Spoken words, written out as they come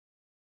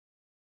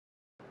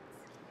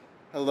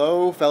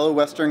Hello, fellow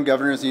Western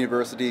Governors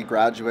University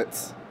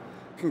graduates.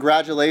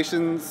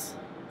 Congratulations,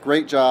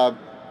 great job.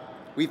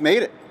 We've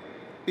made it.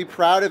 Be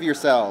proud of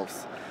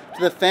yourselves.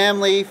 To the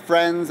family,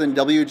 friends, and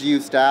WGU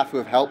staff who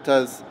have helped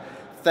us,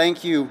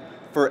 thank you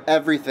for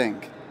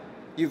everything.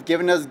 You've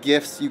given us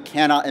gifts you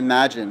cannot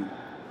imagine.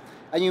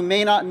 And you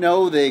may not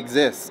know they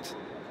exist,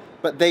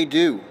 but they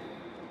do.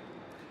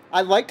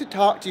 I'd like to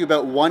talk to you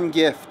about one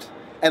gift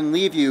and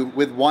leave you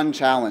with one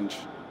challenge.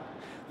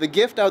 The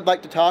gift I would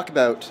like to talk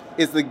about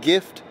is the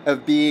gift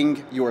of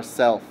being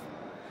yourself.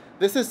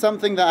 This is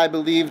something that I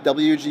believe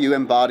WGU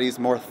embodies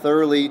more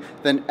thoroughly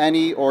than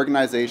any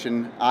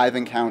organization I've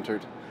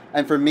encountered.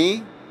 And for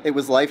me, it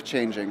was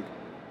life-changing.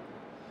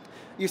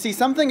 You see,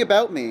 something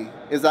about me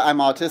is that I'm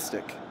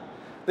autistic.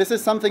 This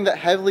is something that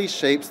heavily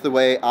shapes the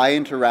way I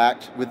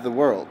interact with the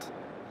world.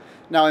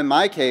 Now, in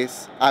my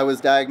case, I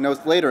was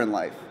diagnosed later in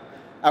life.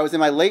 I was in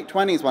my late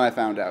 20s when I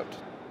found out.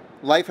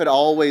 Life had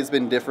always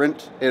been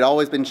different, it had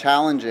always been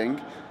challenging,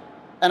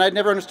 and I'd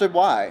never understood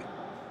why.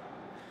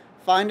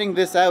 Finding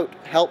this out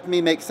helped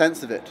me make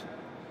sense of it.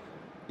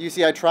 You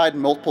see, I tried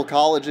multiple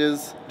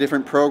colleges,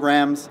 different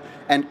programs,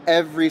 and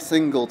every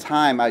single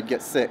time I'd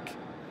get sick,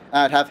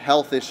 and I'd have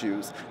health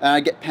issues, and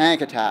I'd get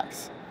panic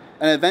attacks.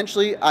 And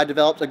eventually I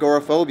developed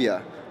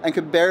agoraphobia and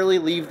could barely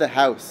leave the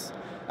house.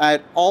 And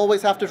I'd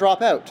always have to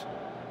drop out.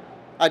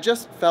 I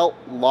just felt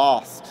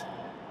lost.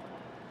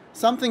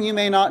 Something you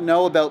may not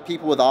know about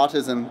people with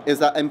autism is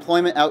that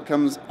employment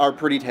outcomes are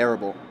pretty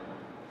terrible.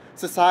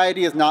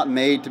 Society is not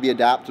made to be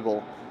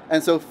adaptable,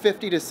 and so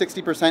 50 to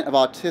 60% of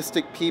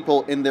autistic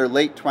people in their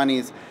late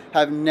 20s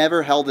have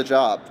never held a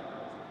job.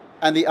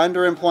 And the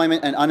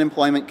underemployment and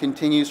unemployment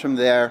continues from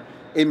there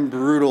in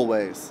brutal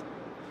ways.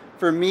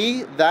 For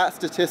me, that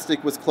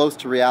statistic was close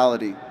to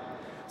reality.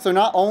 So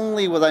not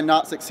only was I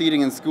not succeeding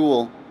in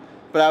school,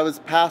 but I was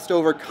passed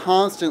over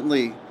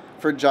constantly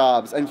for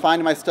jobs and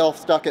finding myself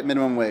stuck at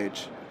minimum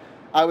wage.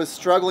 I was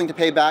struggling to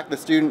pay back the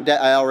student debt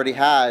I already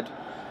had,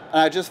 and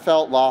I just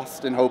felt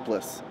lost and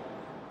hopeless.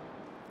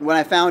 When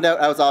I found out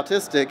I was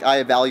autistic, I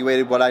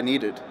evaluated what I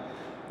needed.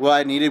 What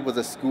I needed was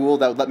a school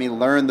that would let me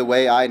learn the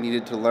way I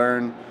needed to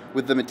learn,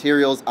 with the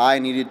materials I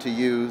needed to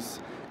use,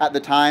 at the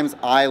times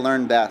I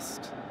learned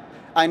best.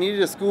 I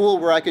needed a school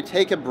where I could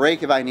take a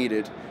break if I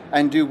needed,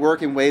 and do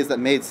work in ways that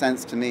made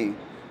sense to me.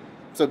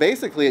 So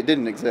basically, it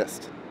didn't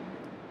exist.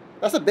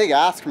 That's a big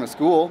ask from a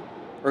school,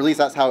 or at least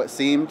that's how it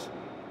seemed.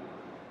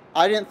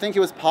 I didn't think it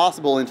was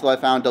possible until I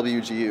found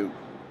WGU.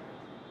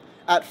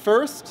 At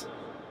first,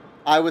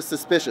 I was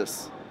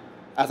suspicious,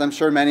 as I'm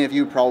sure many of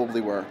you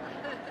probably were,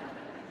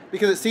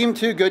 because it seemed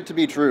too good to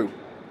be true.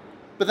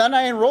 But then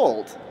I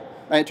enrolled,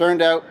 and it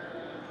turned out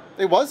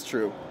it was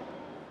true.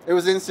 It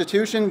was an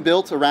institution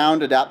built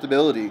around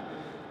adaptability,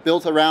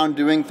 built around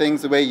doing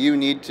things the way you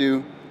need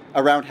to,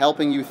 around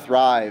helping you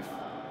thrive.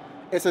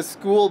 It's a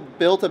school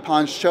built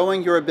upon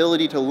showing your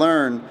ability to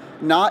learn,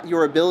 not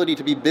your ability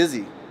to be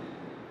busy.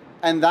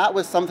 And that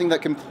was something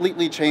that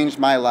completely changed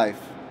my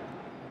life.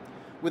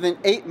 Within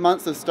 8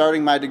 months of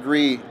starting my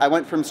degree, I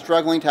went from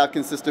struggling to have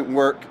consistent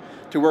work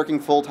to working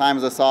full-time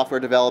as a software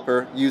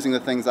developer using the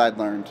things I'd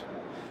learned.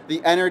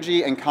 The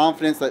energy and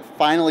confidence that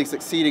finally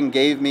succeeding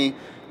gave me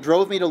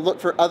drove me to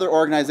look for other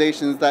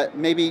organizations that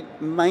maybe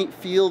might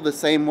feel the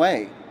same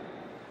way.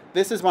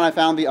 This is when I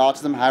found the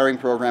autism hiring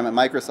program at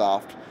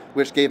Microsoft,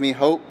 which gave me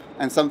hope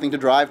and something to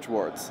drive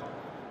towards.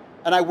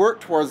 And I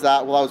worked towards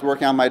that while I was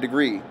working on my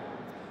degree.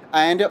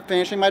 I ended up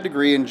finishing my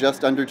degree in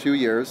just under 2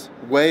 years,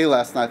 way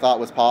less than I thought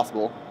was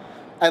possible.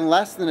 And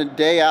less than a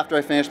day after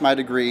I finished my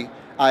degree,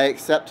 I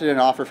accepted an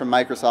offer from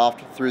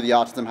Microsoft through the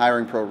autism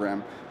hiring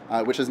program,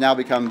 which has now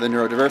become the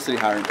neurodiversity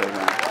hiring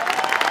program.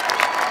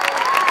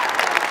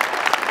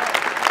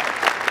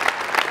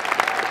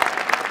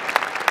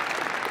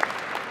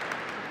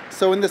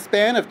 So in the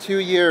span of 2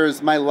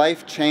 years, my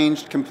life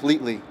changed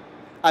completely.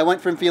 I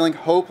went from feeling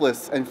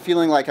hopeless and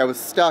feeling like I was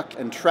stuck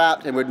and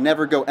trapped and would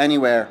never go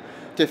anywhere,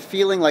 to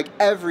feeling like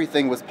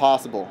everything was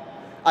possible.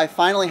 I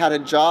finally had a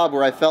job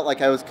where I felt like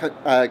I was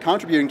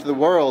contributing to the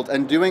world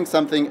and doing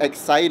something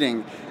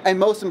exciting. And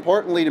most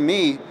importantly to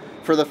me,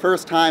 for the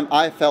first time,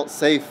 I felt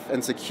safe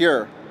and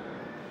secure.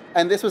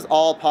 And this was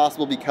all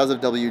possible because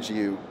of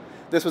WGU.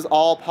 This was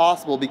all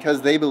possible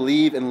because they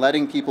believe in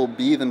letting people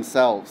be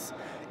themselves,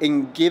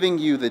 in giving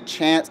you the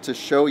chance to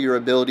show your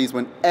abilities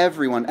when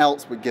everyone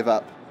else would give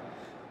up.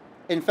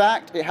 In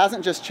fact, it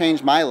hasn't just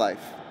changed my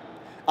life.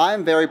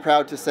 I'm very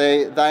proud to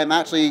say that I'm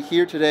actually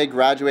here today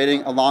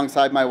graduating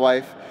alongside my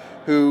wife,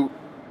 who,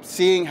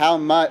 seeing how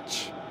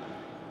much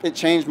it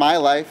changed my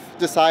life,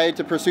 decided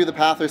to pursue the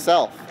path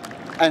herself,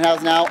 and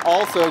has now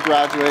also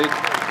graduated.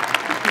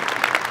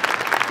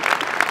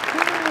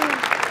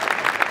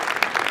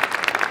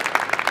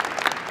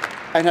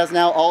 And has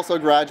now also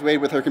graduated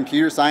with her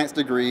computer science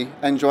degree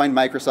and joined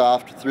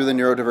Microsoft through the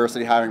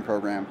neurodiversity hiring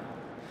program.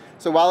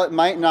 So while it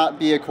might not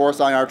be a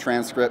course on our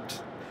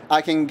transcript,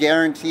 I can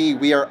guarantee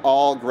we are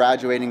all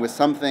graduating with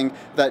something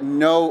that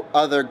no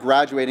other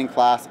graduating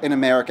class in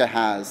America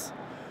has.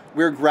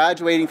 We're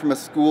graduating from a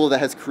school that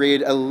has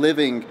created a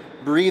living,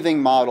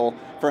 breathing model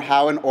for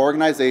how an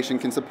organization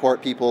can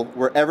support people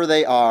wherever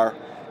they are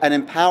and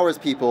empowers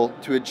people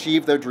to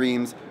achieve their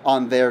dreams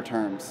on their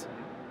terms.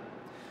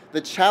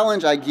 The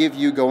challenge I give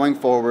you going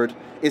forward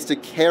is to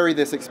carry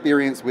this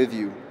experience with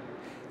you.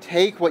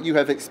 Take what you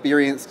have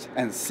experienced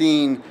and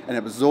seen and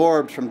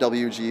absorbed from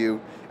WGU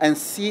and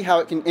see how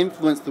it can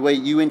influence the way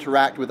you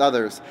interact with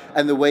others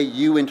and the way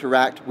you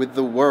interact with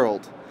the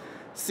world.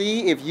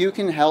 See if you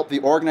can help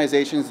the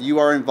organizations you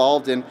are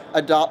involved in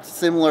adopt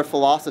similar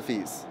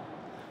philosophies.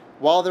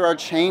 While there are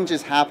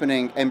changes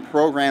happening and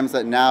programs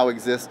that now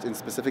exist in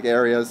specific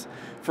areas,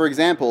 for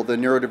example, the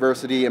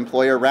Neurodiversity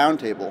Employer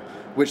Roundtable,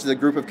 which is a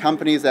group of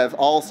companies that have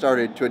all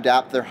started to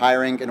adapt their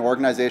hiring and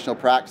organizational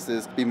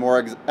practices to be more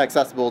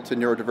accessible to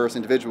neurodiverse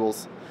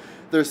individuals.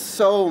 There's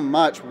so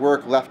much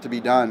work left to be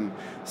done.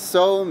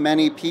 So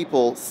many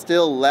people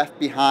still left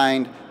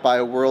behind by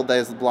a world that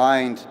is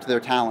blind to their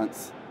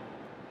talents.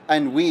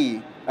 And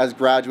we, as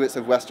graduates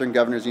of Western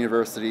Governors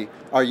University,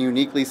 are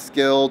uniquely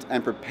skilled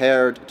and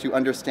prepared to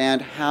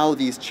understand how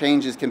these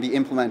changes can be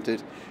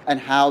implemented and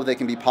how they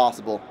can be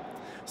possible.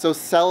 So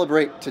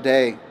celebrate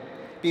today.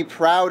 Be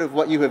proud of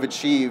what you have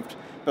achieved,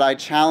 but I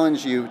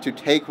challenge you to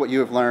take what you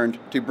have learned,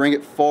 to bring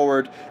it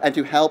forward, and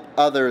to help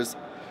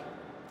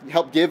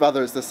give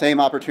others the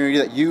same opportunity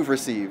that you've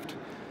received,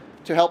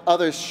 to help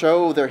others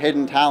show their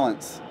hidden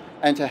talents,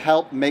 and to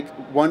help make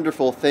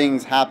wonderful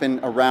things happen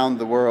around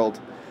the world.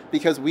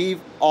 Because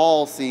we've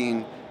all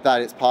seen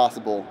that it's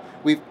possible.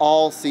 We've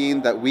all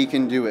seen that we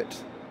can do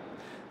it.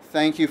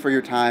 Thank you for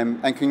your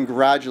time, and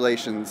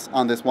congratulations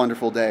on this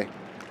wonderful day.